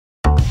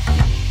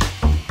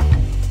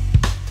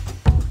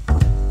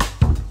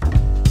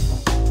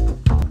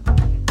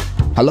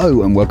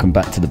Hello and welcome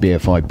back to the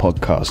BFI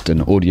podcast,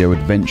 an audio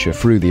adventure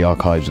through the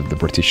archives of the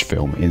British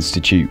Film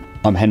Institute.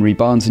 I'm Henry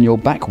Barnes and you're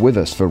back with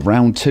us for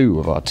round 2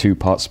 of our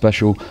 2-part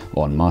special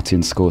on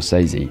Martin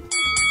Scorsese.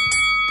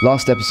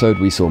 Last episode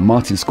we saw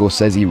Martin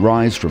Scorsese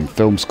rise from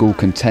film school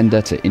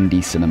contender to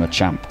indie cinema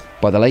champ.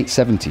 By the late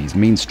 70s,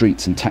 Mean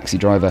Streets and Taxi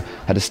Driver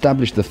had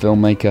established the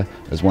filmmaker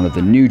as one of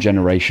the new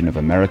generation of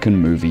American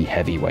movie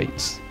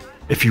heavyweights.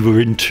 If you were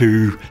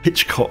into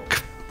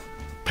Hitchcock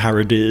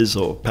parodies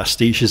or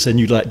pastiches, then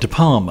you liked De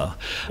Palma.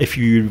 If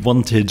you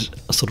wanted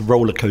a sort of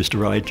roller coaster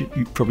ride,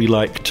 you probably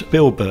liked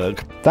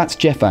Spielberg. That's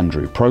Geoff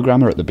Andrew,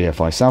 programmer at the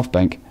BFI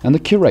Southbank and the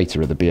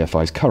curator of the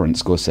BFI's current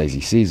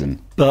Scorsese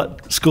season.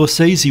 But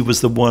Scorsese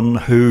was the one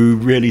who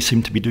really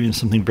seemed to be doing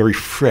something very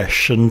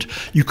fresh, and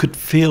you could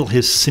feel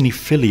his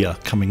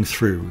cinephilia coming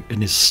through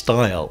in his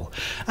style,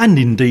 and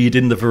indeed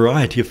in the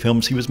variety of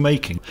films he was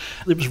making.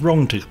 It was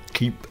wrong to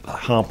keep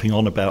harping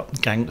on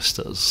about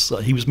gangsters.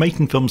 He was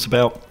making films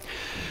about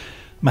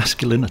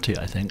masculinity,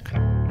 I think.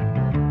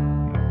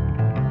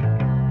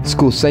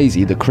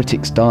 Scorsese, the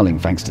critic's darling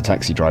thanks to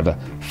Taxi Driver,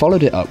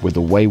 followed it up with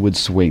The Wayward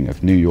Swing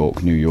of New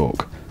York, New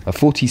York, a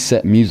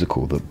 40-set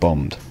musical that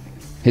bombed.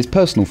 His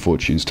personal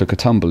fortunes took a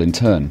tumble in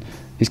turn.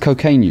 His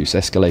cocaine use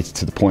escalated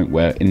to the point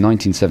where, in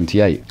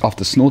 1978,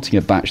 after snorting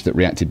a batch that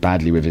reacted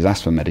badly with his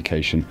asthma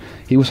medication,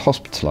 he was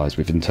hospitalised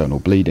with internal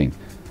bleeding.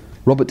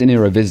 Robert De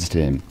Niro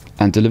visited him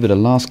and delivered a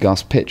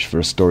last-gasp pitch for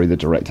a story the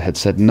director had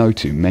said no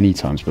to many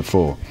times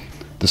before.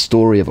 The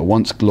story of a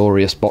once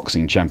glorious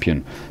boxing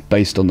champion,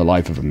 based on the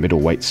life of a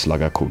middleweight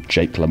slugger called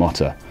Jake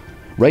LaMotta.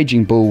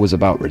 Raging Bull was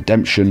about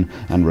redemption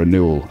and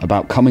renewal,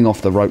 about coming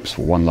off the ropes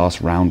for one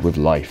last round with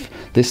life.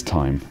 This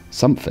time,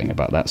 something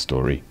about that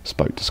story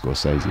spoke to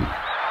Scorsese.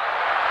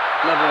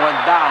 Never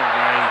went down,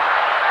 Ray.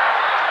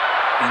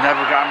 You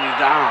never got me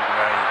down,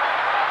 Ray.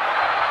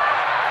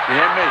 You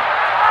hear me?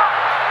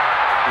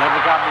 Never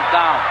got me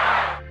down.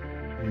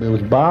 It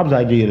was Bob's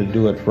idea to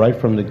do it right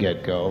from the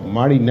get-go.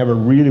 Marty never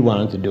really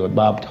wanted to do it.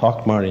 Bob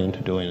talked Marty into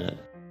doing it.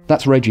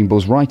 That's Raging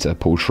Bull's writer,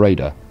 Paul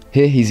Schrader.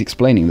 Here he's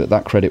explaining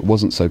that credit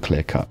wasn't so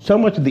clear-cut. So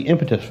much of the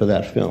impetus for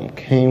that film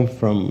came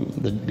from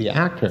the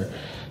actor,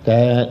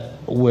 that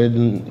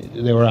when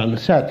they were on the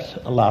sets,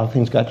 a lot of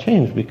things got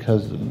changed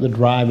because the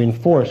driving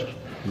force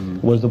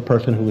was the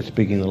person who was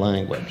speaking the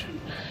language.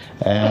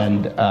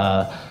 And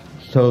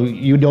so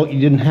you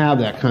didn't have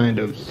that kind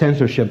of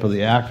censorship of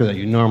the actor that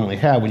you normally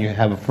have when you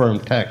have a firm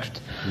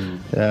text.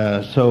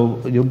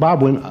 So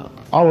Bob went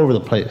all over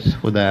the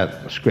place with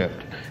that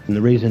script. And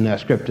the reason that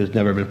script has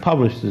never been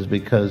published is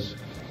because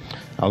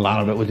a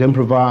lot of it was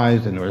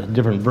improvised and there were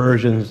different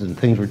versions and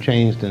things were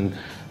changed, and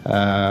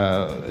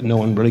no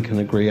one really can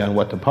agree on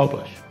what to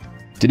publish.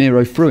 De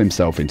Niro threw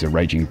himself into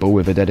Raging Bull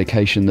with a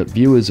dedication that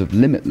viewers of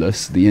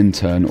Limitless, The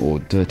Intern or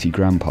Dirty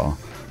Grandpa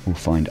will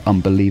find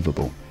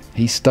unbelievable.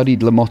 He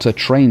studied LaMotta,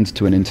 trained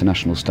to an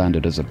international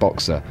standard as a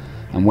boxer,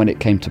 and when it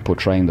came to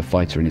portraying the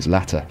fighter in his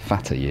latter,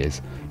 fatter years,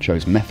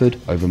 chose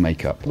method over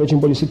makeup. Raging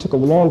Bull, you see, took a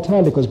long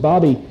time because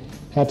Bobby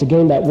had to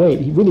gain that weight.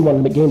 He really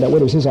wanted to gain that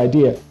weight. It was his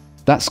idea.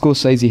 That's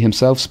Scorsese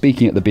himself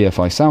speaking at the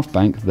BFI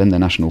Southbank, then the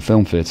National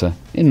Film Theatre,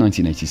 in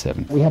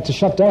 1987. We had to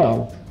shut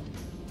down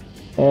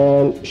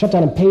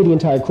and pay the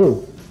entire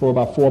crew for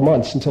about 4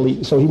 months so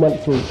he went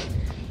through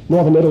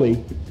northern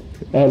Italy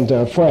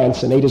and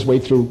France and ate his way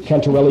through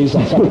Cantarelli's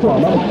and Santa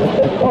Parma.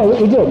 Oh,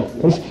 he did.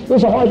 It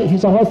was a hard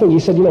thing. He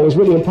said, it was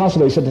really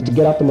impossible. He said to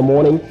get up in the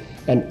morning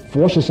and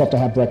force yourself to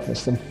have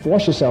breakfast, and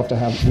force yourself to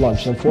have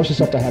lunch, and force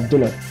yourself to have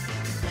dinner.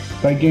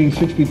 I gained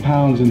 60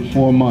 pounds in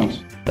 4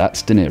 months.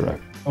 That's De Niro.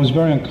 I was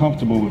very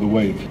uncomfortable with the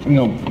weight.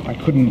 I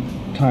couldn't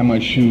tie my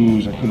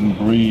shoes, I couldn't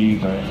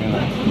breathe, I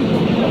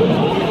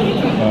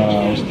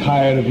was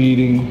tired of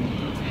eating.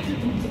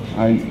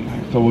 I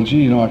thought, well,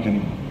 gee, I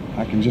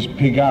can just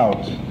pig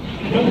out.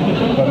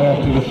 But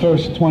after the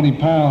first 20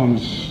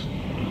 pounds,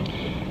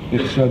 I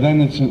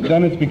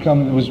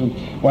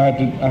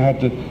had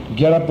to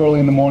get up early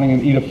in the morning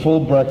and eat a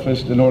full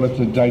breakfast in order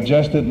to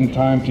digest it in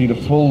time to eat a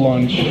full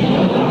lunch,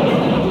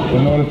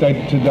 in order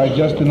to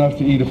digest enough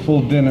to eat a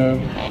full dinner,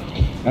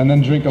 and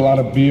then drink a lot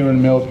of beer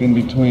and milk in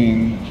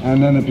between.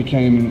 And then it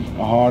became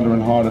harder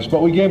and harder.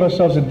 But we gave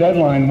ourselves a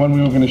deadline when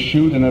we were going to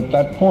shoot, and at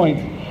that point,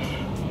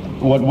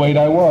 what weight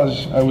I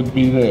would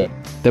be there.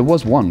 There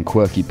was one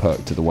quirky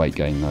perk to the weight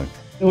gain, though.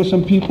 There were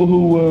some people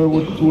who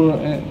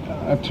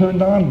were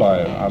turned on by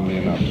it, oddly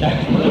enough.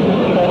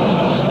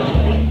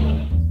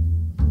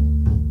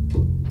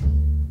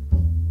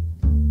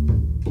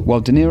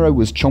 While De Niro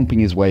was chomping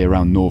his way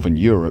around Northern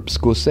Europe,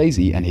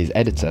 Scorsese and his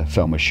editor,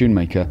 Thelma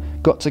Schoonmaker,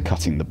 got to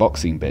cutting the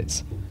boxing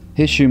bits.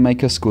 Here's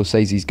Schoonmaker,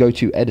 Scorsese's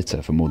go-to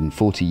editor for more than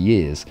 40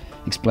 years,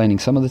 explaining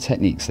some of the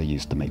techniques they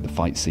used to make the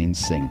fight scenes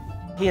sing.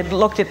 He had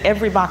looked at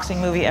every boxing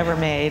movie ever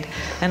made,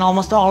 and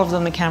almost all of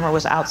them the camera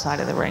was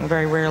outside of the ring,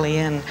 very rarely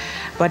in.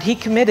 But he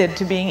committed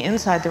to being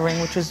inside the ring,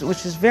 which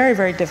is very,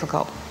 very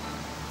difficult.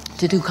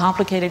 To do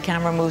complicated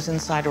camera moves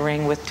inside a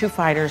ring with two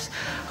fighters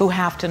who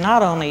have to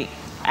not only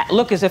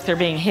look as if they're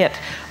being hit,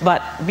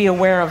 but be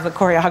aware of the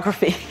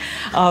choreography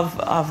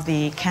of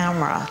the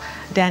camera.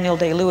 Daniel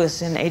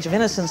Day-Lewis in Age of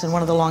Innocence, in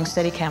one of the long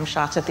Steadicam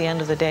shots at the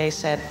end of the day,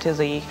 said to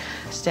the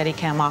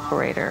Steadicam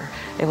operator,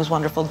 "It was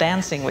wonderful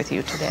dancing with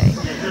you today."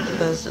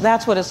 Because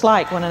that's what it's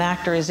like when an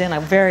actor is in a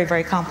very,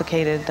 very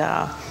complicated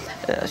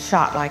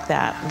shot like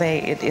that.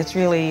 It's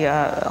really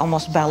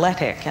almost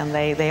balletic, and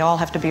they all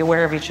have to be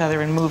aware of each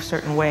other and move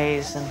certain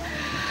ways.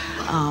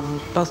 And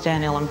both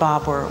Daniel and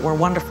Bob were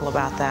wonderful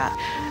about that.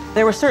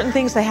 There were certain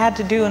things they had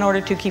to do in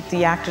order to keep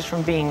the actors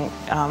from being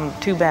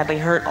too badly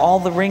hurt. All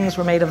the rings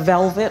were made of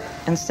velvet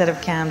instead of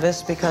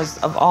canvas because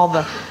of all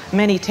the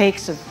many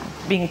takes of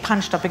being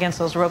punched up against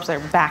those ropes.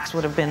 Their backs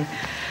would have been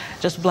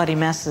just bloody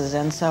messes.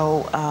 And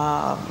so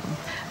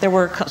there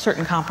were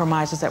certain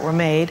compromises that were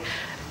made.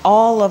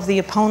 All of the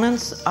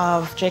opponents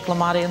of Jake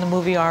LaMotta in the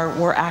movie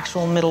were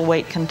actual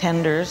middleweight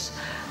contenders.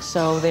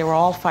 So they were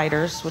all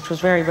fighters, which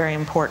was very, very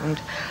important.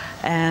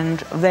 And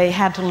they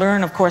had to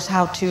learn, of course,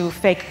 how to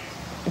fake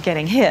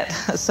getting hit.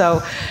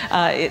 So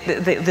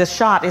the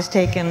shot is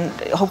taken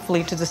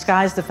hopefully to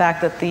disguise the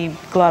fact that the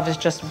glove is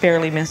just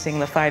barely missing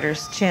the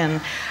fighter's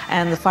chin,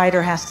 and the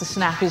fighter has to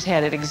snap his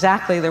head at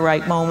exactly the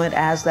right moment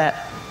as that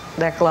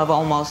glove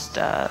almost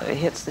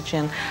hits the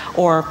chin.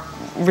 Or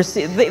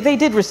they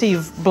did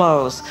receive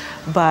blows,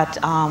 but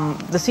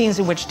the scenes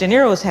in which De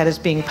Niro's head is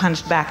being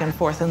punched back and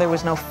forth, and there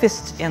was no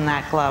fist in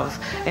that glove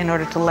in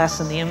order to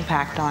lessen the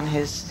impact on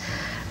his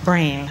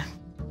brain.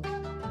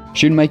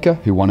 Schoonmaker,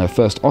 who won her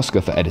first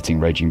Oscar for editing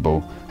Raging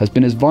Bull, has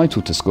been as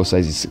vital to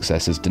Scorsese's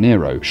success as De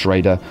Niro,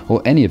 Schrader,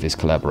 or any of his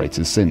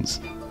collaborators since.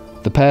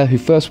 The pair, who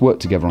first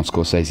worked together on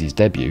Scorsese's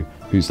debut,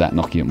 Who's That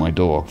Knocking at My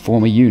Door,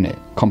 form a unit,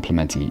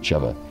 complementing each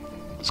other.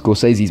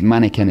 Scorsese's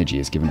manic energy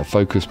is given a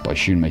focus by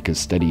Schoonmaker's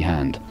steady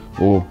hand,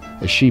 or,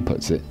 as she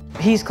puts it,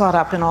 he's caught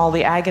up in all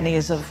the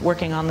agonies of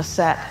working on the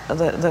set,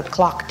 the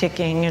clock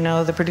ticking, you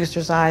know, the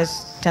producer's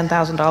eyes,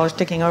 $10,000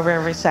 ticking over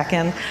every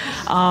second,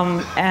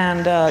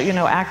 you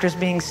know, actors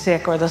being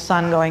sick, or the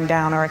sun going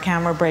down, or a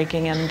camera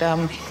breaking,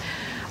 and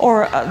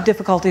or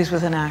difficulties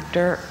with an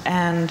actor,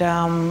 and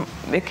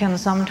it can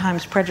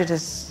sometimes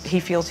prejudice, he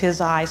feels,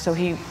 his eye, so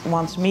he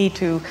wants me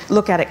to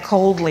look at it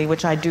coldly,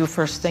 which I do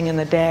first thing in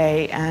the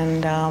day,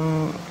 and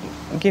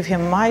give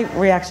him my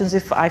reactions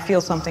if I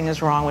feel something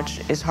is wrong,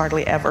 which is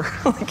hardly ever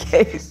the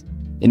case.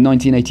 In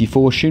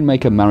 1984,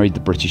 Schoonmaker married the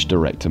British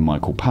director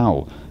Michael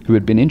Powell, who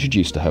had been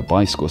introduced to her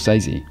by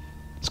Scorsese.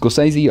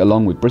 Scorsese,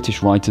 along with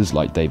British writers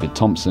like David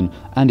Thompson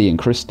and Ian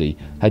Christie,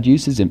 had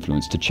used his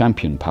influence to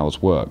champion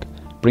Powell's work,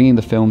 bringing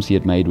the films he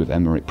had made with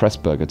Emmerich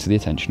Pressburger to the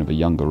attention of a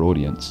younger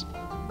audience.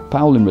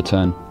 Powell, in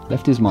return,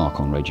 left his mark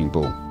on Raging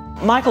Bull.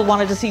 Michael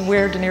wanted to see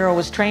where De Niro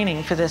was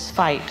training for this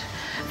fight,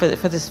 for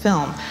this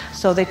film.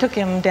 So they took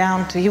him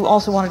down to, he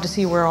also wanted to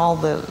see where all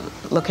the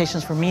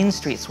locations for Mean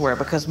Streets were,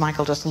 because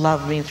Michael just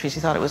loved Mean Streets.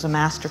 He thought it was a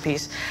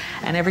masterpiece.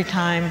 And every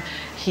time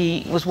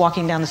he was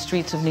walking down the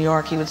streets of New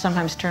York, he would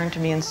sometimes turn to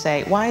me and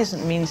say, "Why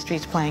isn't Mean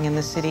Streets playing in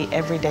this city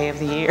every day of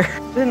the year?"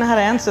 I didn't know how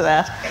to answer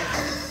that.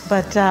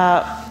 But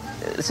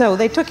so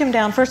they took him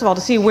down, first of all,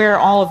 to see where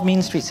all of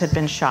Mean Streets had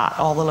been shot,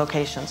 all the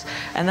locations.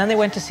 And then they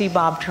went to see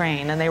Bob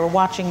train, and they were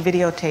watching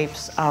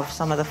videotapes of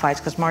some of the fights,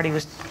 because Marty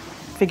was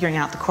figuring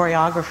out the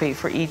choreography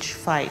for each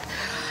fight.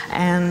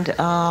 And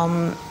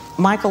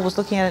Michael was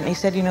looking at it, and he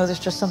said, "You know, there's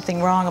just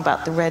something wrong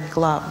about the red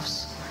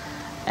gloves."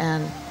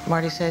 And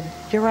Marty said,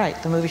 "You're right,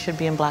 the movie should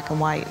be in black and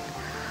white."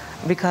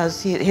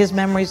 Because his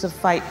memories of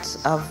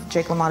fights of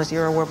Jake LaMotta's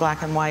era were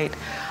black and white.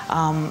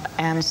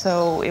 And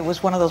so it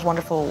was one of those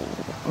wonderful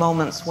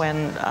moments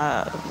when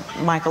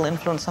Michael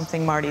influenced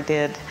something Marty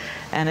did,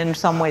 and in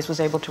some ways was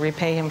able to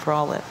repay him for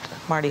all that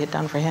Marty had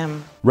done for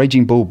him.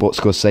 Raging Bull brought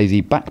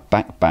Scorsese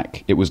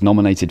back. It was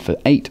nominated for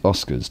 8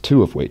 Oscars,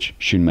 2 of which,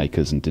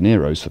 Schoonmaker's and De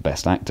Niro's, for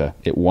Best Actor.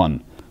 It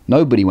won.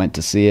 Nobody went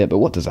to see it, but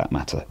what does that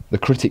matter? The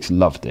critics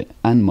loved it,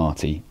 and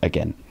Marty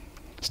again.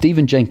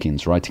 Stephen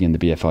Jenkins, writing in the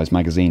BFI's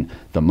magazine,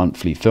 The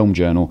Monthly Film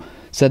Journal,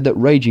 said that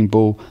Raging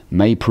Bull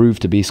may prove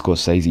to be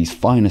Scorsese's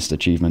finest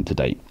achievement to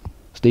date.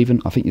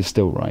 Stephen, I think you're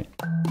still right.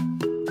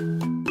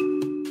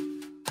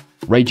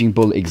 Raging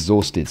Bull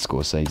exhausted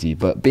Scorsese,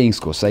 but being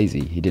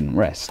Scorsese, he didn't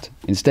rest.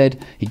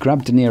 Instead, he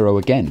grabbed De Niro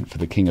again for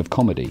The King of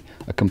Comedy,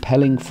 a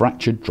compelling,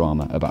 fractured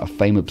drama about a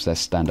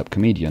fame-obsessed stand-up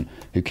comedian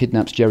who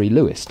kidnaps Jerry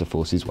Lewis to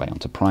force his way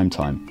onto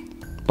primetime.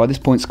 By this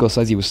point,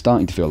 Scorsese was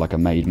starting to feel like a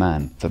made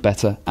man, for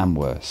better and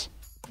worse.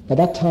 At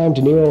that time,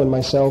 De Niro and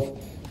myself,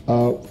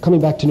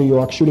 coming back to New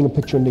York, shooting a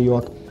picture in New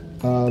York,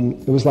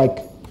 it was like,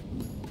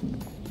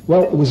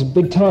 well, it was a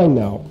big time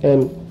now.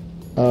 And,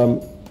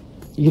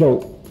 you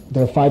know,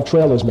 there are 5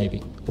 trailers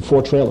maybe, or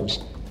 4 trailers.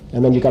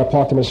 And then you got to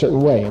park them a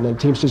certain way. And then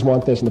Teamsters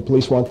want this, and the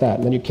police want that.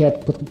 And then you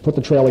can't put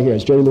the trailer here.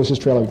 It's Jerry Lewis's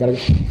trailer. You got to,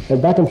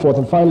 and back and forth.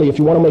 And finally, if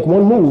you want to make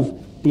one move,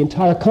 the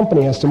entire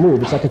company has to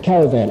move. It's like a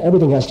caravan.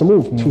 Everything has to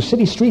move through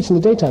city streets in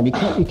the daytime.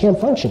 You can't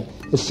function.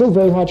 It's still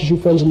very hard to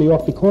shoot films in New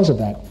York because of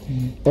that.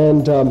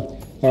 And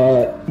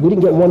we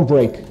didn't get one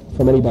break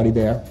from anybody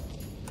there.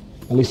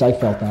 At least I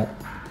felt that.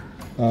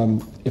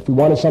 If we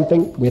wanted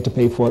something, we had to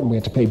pay for it, and we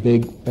had to pay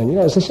big. And, you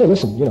know, as I say,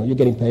 listen, you know, you're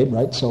getting paid,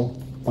 right? So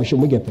why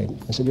shouldn't we get paid?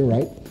 I said, you're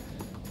right.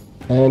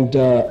 And,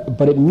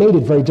 but it made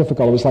it very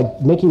difficult. It was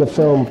like making a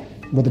film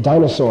with a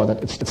dinosaur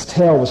that its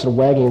tail was sort of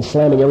wagging and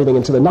slamming everything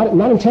into the,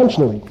 not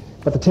intentionally,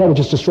 but the tail would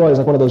just destroy it. It's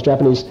like one of those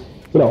Japanese,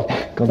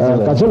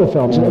 Godzilla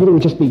films. And everything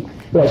would just be,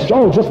 just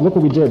look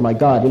what we did, my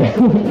God,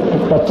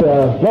 But,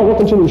 no, we'll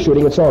continue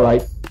shooting, it's all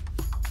right.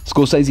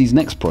 Scorsese's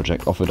next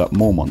project offered up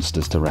more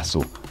monsters to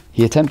wrestle.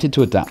 He attempted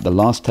to adapt The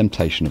Last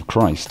Temptation of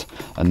Christ,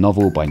 a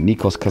novel by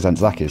Nikos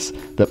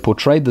Kazantzakis that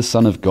portrayed the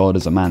Son of God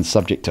as a man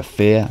subject to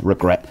fear,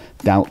 regret,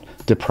 doubt,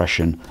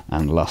 depression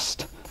and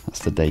lust.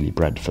 That's the daily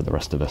bread for the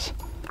rest of us.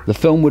 The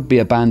film would be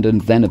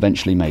abandoned, then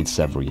eventually made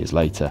several years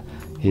later.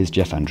 Here's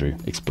Geoff Andrew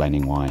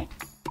explaining why.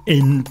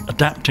 In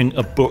adapting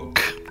a book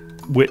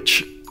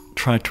which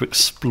tried to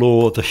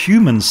explore the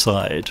human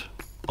side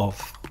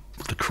of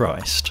the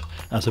Christ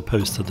as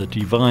opposed to the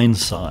divine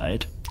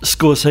side,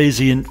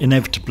 Scorsese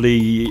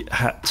inevitably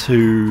had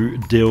to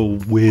deal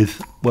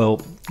with,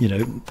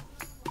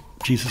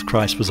 Jesus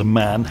Christ was a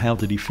man. How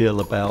did he feel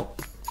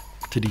about,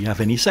 did he have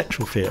any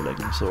sexual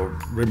feelings or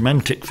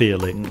romantic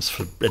feelings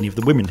for any of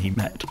the women he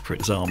met, for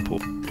example?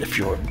 If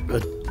you're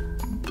a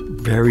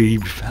very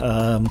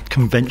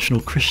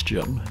conventional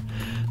Christian,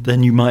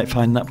 then you might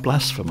find that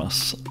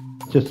blasphemous.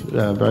 Just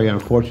very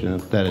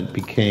unfortunate that it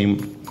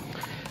became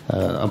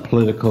a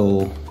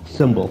political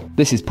symbol.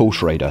 This is Paul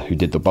Schrader, who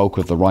did the bulk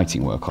of the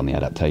writing work on the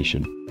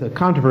adaptation. The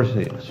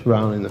controversy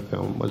surrounding the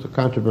film was a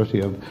controversy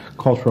of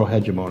cultural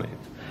hegemony,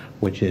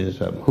 which is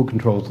who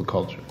controls the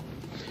culture.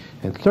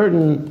 And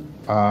certain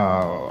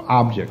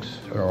objects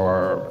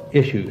or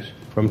issues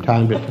from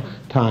time to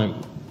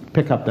time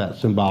pick up that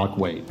symbolic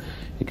weight.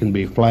 It can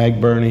be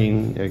flag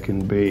burning, it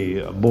can be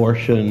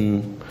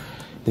abortion,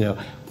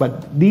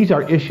 but these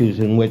are issues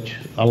in which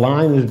a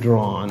line is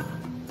drawn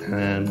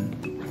and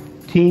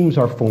teams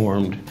are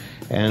formed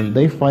and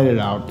they fight it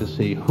out to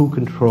see who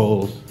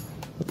controls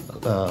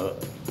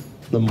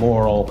the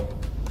moral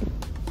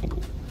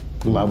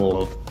level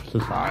of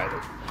society.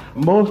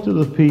 Most of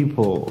the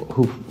people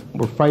who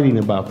were fighting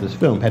about this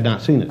film had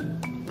not seen it.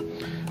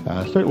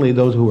 Certainly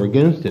those who were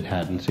against it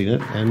hadn't seen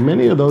it, and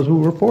many of those who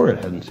were for it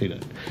hadn't seen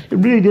it. It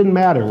really didn't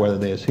matter whether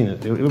they had seen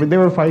it. They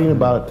were fighting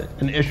about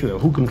an issue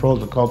of who controls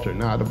the culture,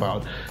 not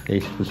about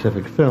a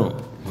specific film.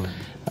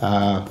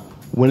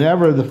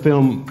 Whenever the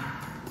film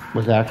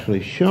was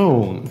actually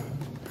shown,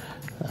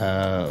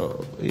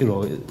 the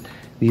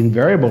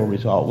invariable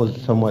result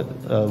was somewhat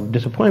of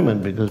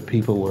disappointment because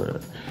people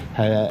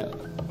had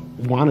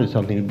wanted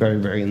something very,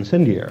 very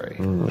incendiary,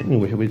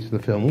 which the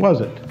film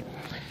wasn't.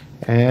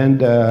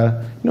 And,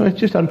 it's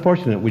just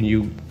unfortunate when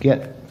you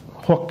get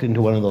hooked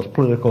into one of those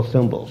political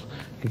symbols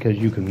because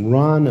you can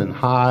run and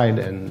hide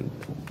and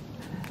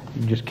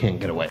you just can't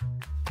get away.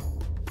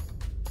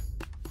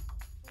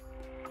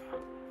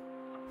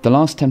 The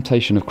Last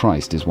Temptation of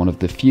Christ is one of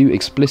the few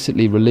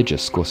explicitly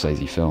religious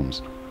Scorsese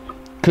films.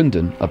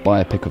 Kundan, a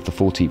biopic of the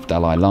 14th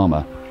Dalai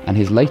Lama, and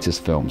his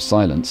latest film,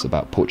 Silence,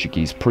 about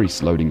Portuguese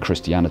priests loading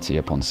Christianity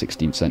upon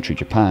 16th century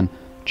Japan,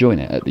 join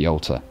it at the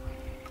altar.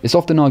 It's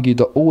often argued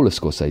that all of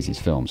Scorsese's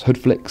films, hood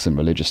flicks and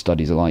religious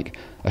studies alike,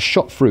 are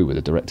shot through with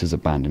the director's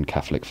abandoned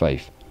Catholic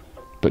faith.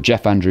 But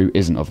Geoff Andrew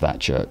isn't of that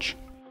church.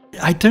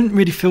 I don't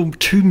really feel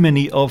too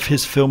many of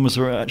his films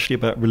are actually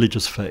about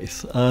religious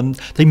faith.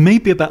 They may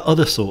be about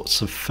other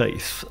sorts of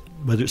faith,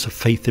 whether it's a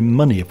faith in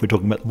money, if we're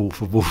talking about The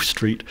Wolf of Wall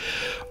Street,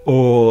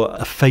 or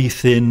a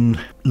faith in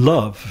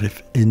love,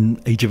 if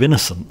in Age of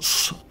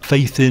Innocence,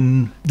 faith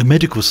in the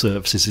medical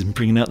services in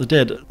bringing out the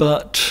dead.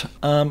 But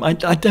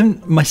I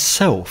don't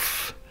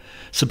myself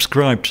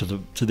subscribe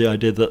to the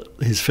idea that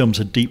his films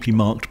are deeply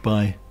marked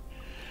by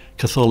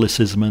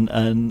Catholicism and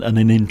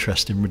an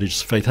interest in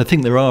religious faith. I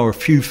think there are a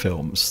few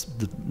films,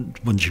 the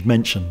ones you've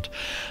mentioned,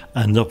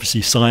 and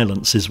obviously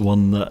Silence is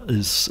one that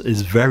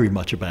is very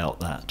much about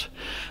that.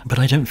 But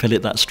I don't feel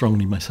it that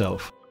strongly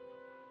myself.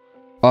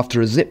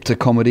 After a zip to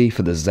comedy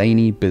for the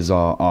zany,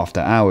 bizarre After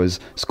Hours,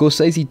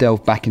 Scorsese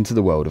delved back into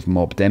the world of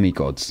mob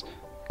demigods.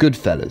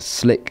 Goodfellas,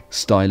 slick,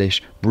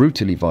 stylish,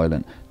 brutally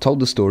violent,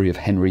 told the story of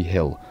Henry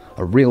Hill,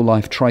 a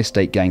real-life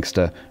tri-state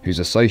gangster whose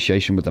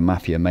association with the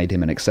mafia made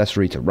him an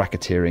accessory to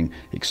racketeering,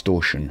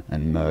 extortion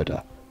and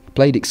murder.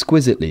 Played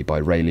exquisitely by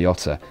Ray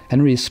Liotta,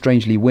 Henry is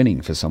strangely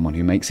winning for someone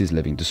who makes his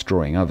living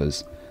destroying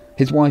others.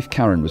 His wife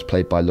Karen was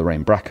played by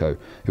Lorraine Bracco,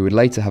 who would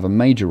later have a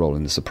major role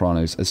in The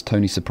Sopranos as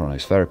Tony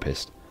Soprano's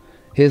therapist.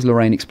 Here's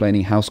Lorraine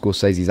explaining how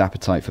Scorsese's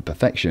appetite for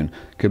perfection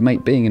could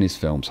make being in his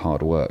films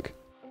hard work.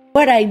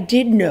 What I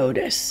did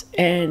notice,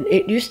 and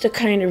it used to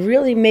kind of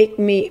really make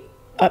me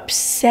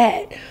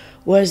upset,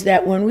 was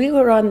that when we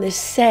were on the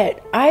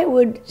set, I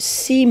would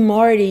see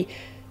Marty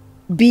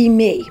be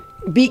me,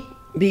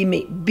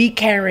 be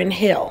Karen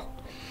Hill.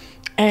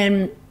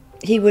 And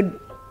he would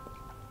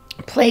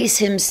place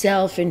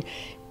himself and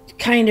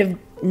kind of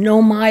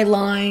know my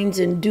lines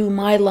and do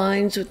my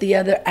lines with the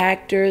other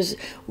actors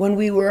when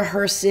we were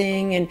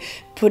rehearsing and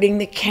putting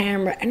the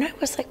camera. And I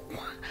was like,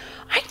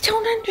 I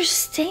don't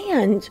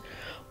understand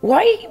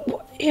why,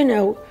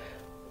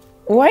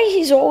 why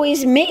he's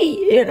always me,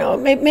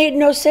 It made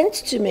no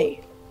sense to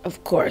me.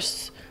 Of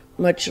course,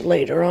 much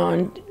later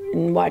on,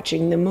 in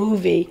watching the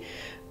movie.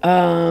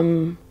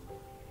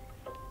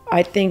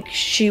 I think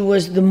she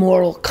was the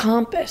moral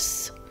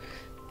compass,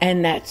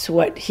 and that's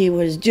what he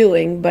was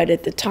doing. But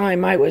at the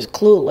time, I was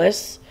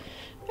clueless,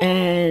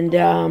 and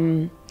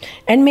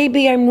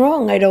maybe I'm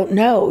wrong. I don't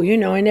know. You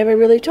know, I never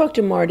really talked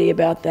to Marty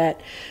about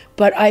that,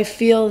 but I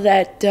feel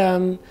that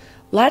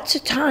lots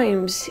of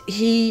times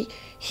he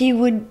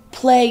would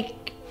play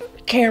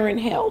Karen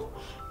Hill,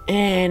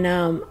 and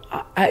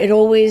it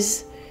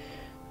always.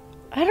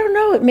 I don't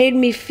know, it made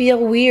me feel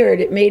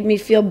weird. It made me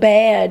feel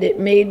bad. It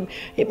made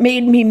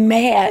me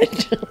mad.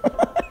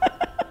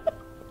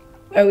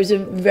 I was a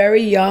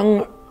very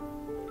young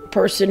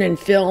person in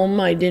film.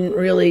 I didn't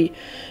really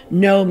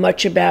know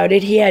much about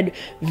it. He had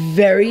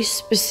very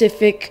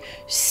specific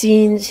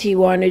scenes he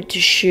wanted to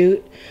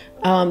shoot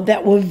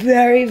that were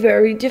very,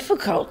 very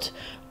difficult.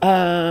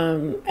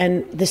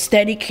 And the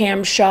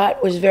Steadicam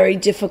shot was very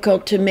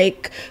difficult to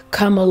make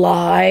come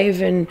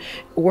alive and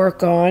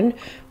work on,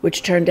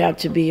 which turned out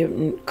to be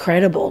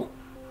incredible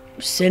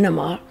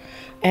cinema.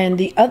 And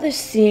the other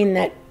scene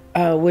that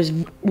was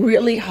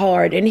really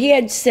hard, and he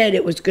had said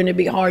it was going to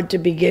be hard to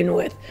begin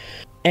with,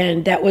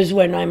 and that was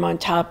when I'm on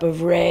top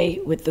of Ray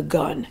with the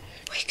gun.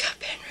 Wake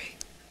up, Henry.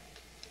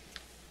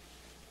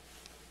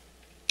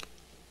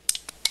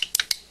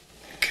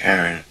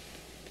 Karen.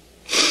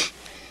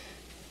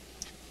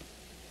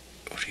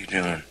 What are you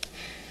doing?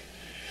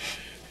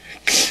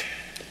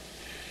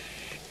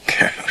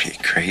 Karen, are you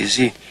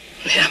crazy?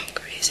 Yeah, I'm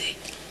crazy.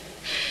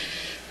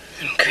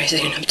 I'm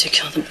crazy enough to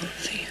kill the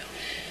both of you.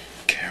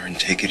 Karen,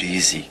 take it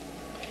easy.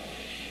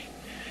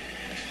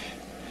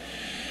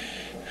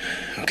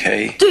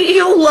 Okay? Do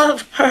you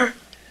love her?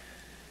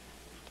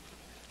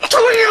 Do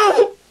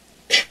you?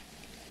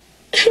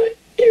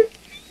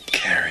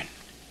 Karen.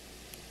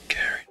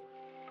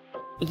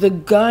 The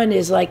gun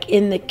is like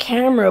in the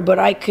camera, but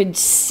I could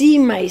see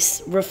my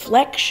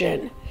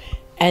reflection,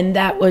 and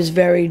that was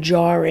very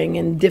jarring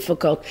and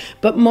difficult.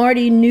 But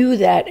Marty knew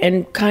that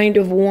and kind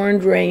of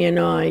warned Ray and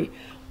I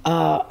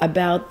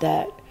about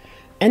that.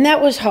 And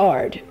that was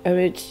hard. I mean,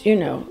 it's, you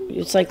know,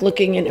 it's like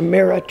looking in a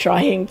mirror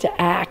trying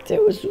to act.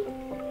 It was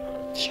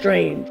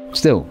strange.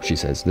 Still, she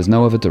says, there's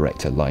no other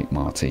director like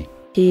Marty.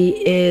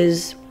 He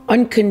is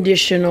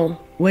unconditional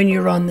when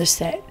you're on the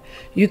set.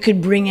 You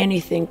could bring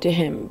anything to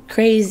him.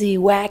 Crazy,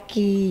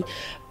 wacky,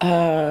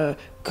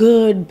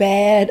 good,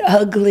 bad,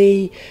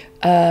 ugly,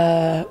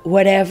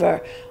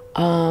 whatever.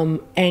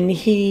 And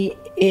he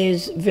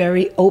is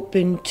very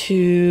open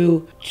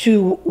to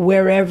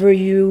wherever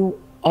you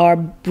are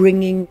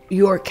bringing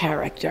your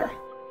character.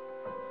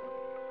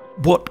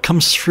 What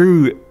comes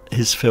through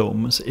his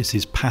films is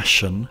his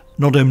passion,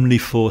 not only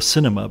for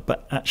cinema,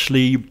 but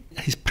actually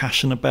his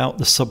passion about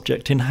the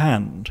subject in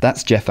hand.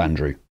 That's Geoff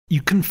Andrew.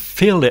 You can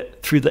feel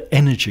it through the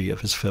energy of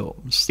his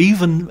films.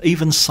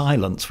 Even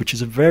Silence, which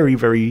is a very,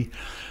 very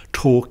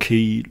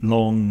talky,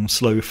 long,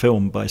 slow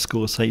film by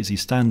Scorsese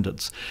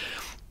standards.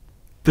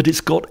 But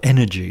it's got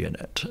energy in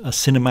it, a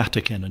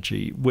cinematic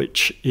energy,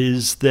 which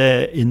is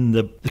there in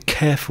the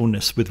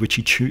carefulness with which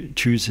he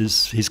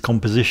chooses his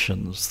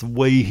compositions, the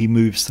way he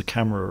moves the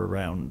camera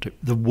around,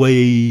 the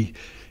way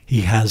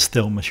he has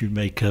Thelma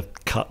Schoonmaker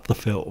cut the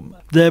film.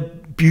 They're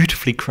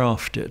beautifully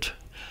crafted.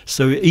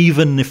 So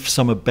even if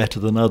some are better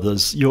than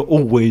others, you're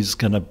always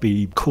going to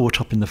be caught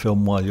up in the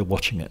film while you're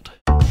watching it.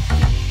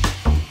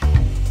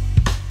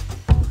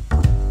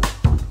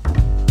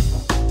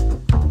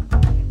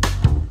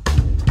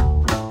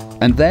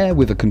 And there,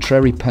 with a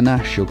contrary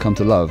panache you'll come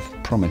to love,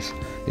 promise,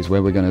 is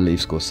where we're going to leave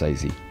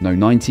Scorsese. No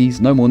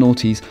 90s, no more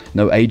noughties,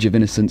 no Age of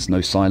Innocence,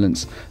 no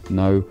Silence,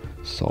 no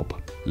sob,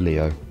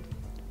 Leo.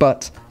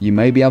 But you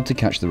may be able to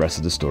catch the rest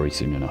of the story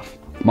soon enough.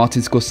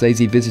 Martin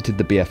Scorsese visited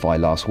the BFI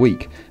last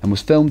week and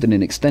was filmed in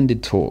an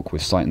extended talk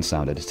with Sight and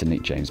Sound editor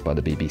Nick James by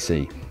the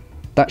BBC.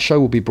 That show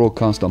will be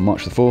broadcast on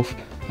March the 4th,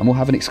 and we'll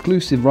have an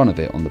exclusive run of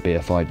it on the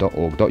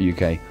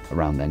bfi.org.uk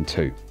around then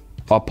too.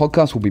 Our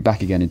podcast will be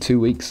back again in 2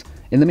 weeks.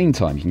 In the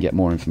meantime, you can get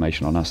more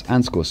information on us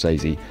and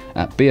Scorsese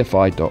at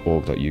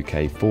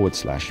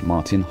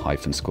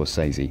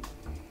bfi.org.uk/Martin-Scorsese.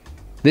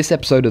 This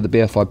episode of the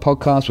BFI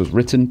podcast was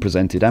written,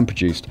 presented and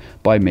produced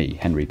by me,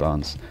 Henry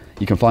Barnes.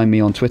 You can find me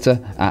on Twitter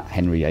at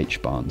Henry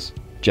H. Barnes.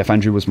 Geoff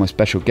Andrew was my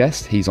special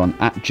guest. He's on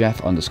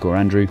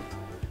 @Geoff_Andrew.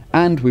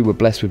 And we were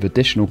blessed with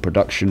additional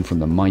production from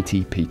the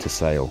mighty Peter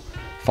Sale.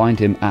 Find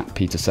him at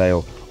Peter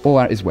Sale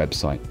or at his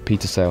website,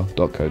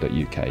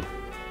 petersale.co.uk.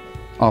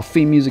 Our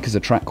theme music is a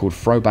track called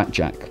Throwback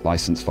Jack,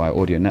 licensed via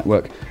Audio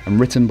Network and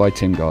written by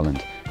Tim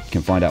Garland. You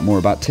can find out more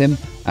about Tim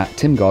at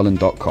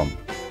timgarland.com.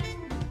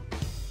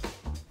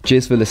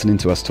 Cheers for listening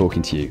to us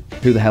talking to you.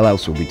 Who the hell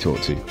else will we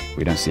talk to?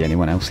 We don't see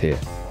anyone else here.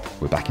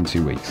 We're back in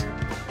 2 weeks.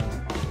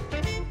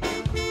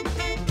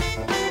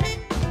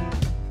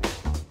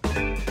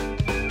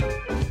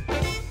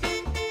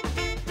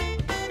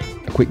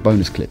 A quick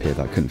bonus clip here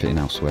that I couldn't fit in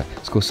elsewhere.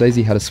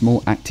 Scorsese had a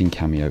small acting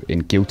cameo in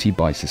Guilty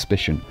by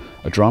Suspicion,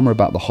 a drama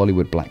about the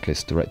Hollywood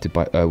blacklist directed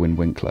by Irwin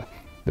Winkler,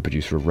 the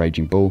producer of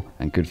Raging Bull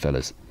and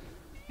Goodfellas.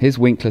 Here's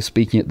Winkler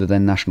speaking at the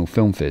then National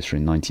Film Theatre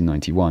in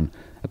 1991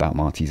 about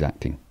Marty's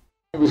acting.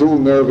 He was a little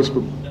nervous,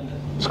 but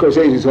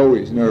Scorsese's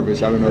always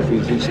nervous. I don't know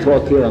if he's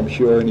talked here, I'm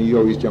sure, and he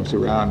always jumps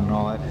around and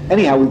all that.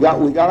 Anyhow, we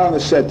got on the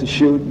set to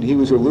shoot, and he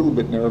was a little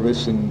bit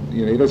nervous, and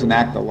he doesn't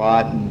act a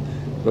lot. And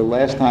the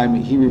last time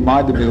he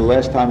reminded me, the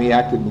last time he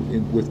acted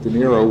with De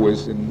Niro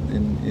was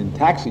in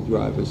Taxi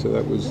Driver, so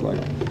that was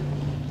like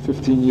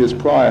 15 years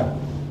prior.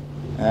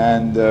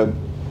 And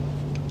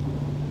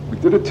we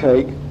did a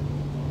take,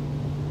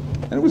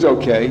 and it was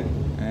okay.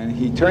 And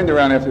he turned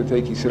around after the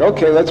take. He said,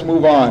 "Okay, let's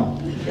move on."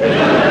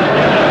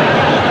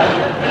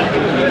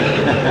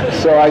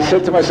 So I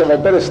said to myself, I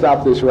better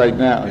stop this right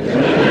now.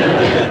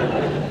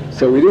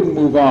 So we didn't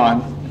move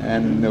on,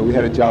 and we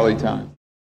had a jolly time.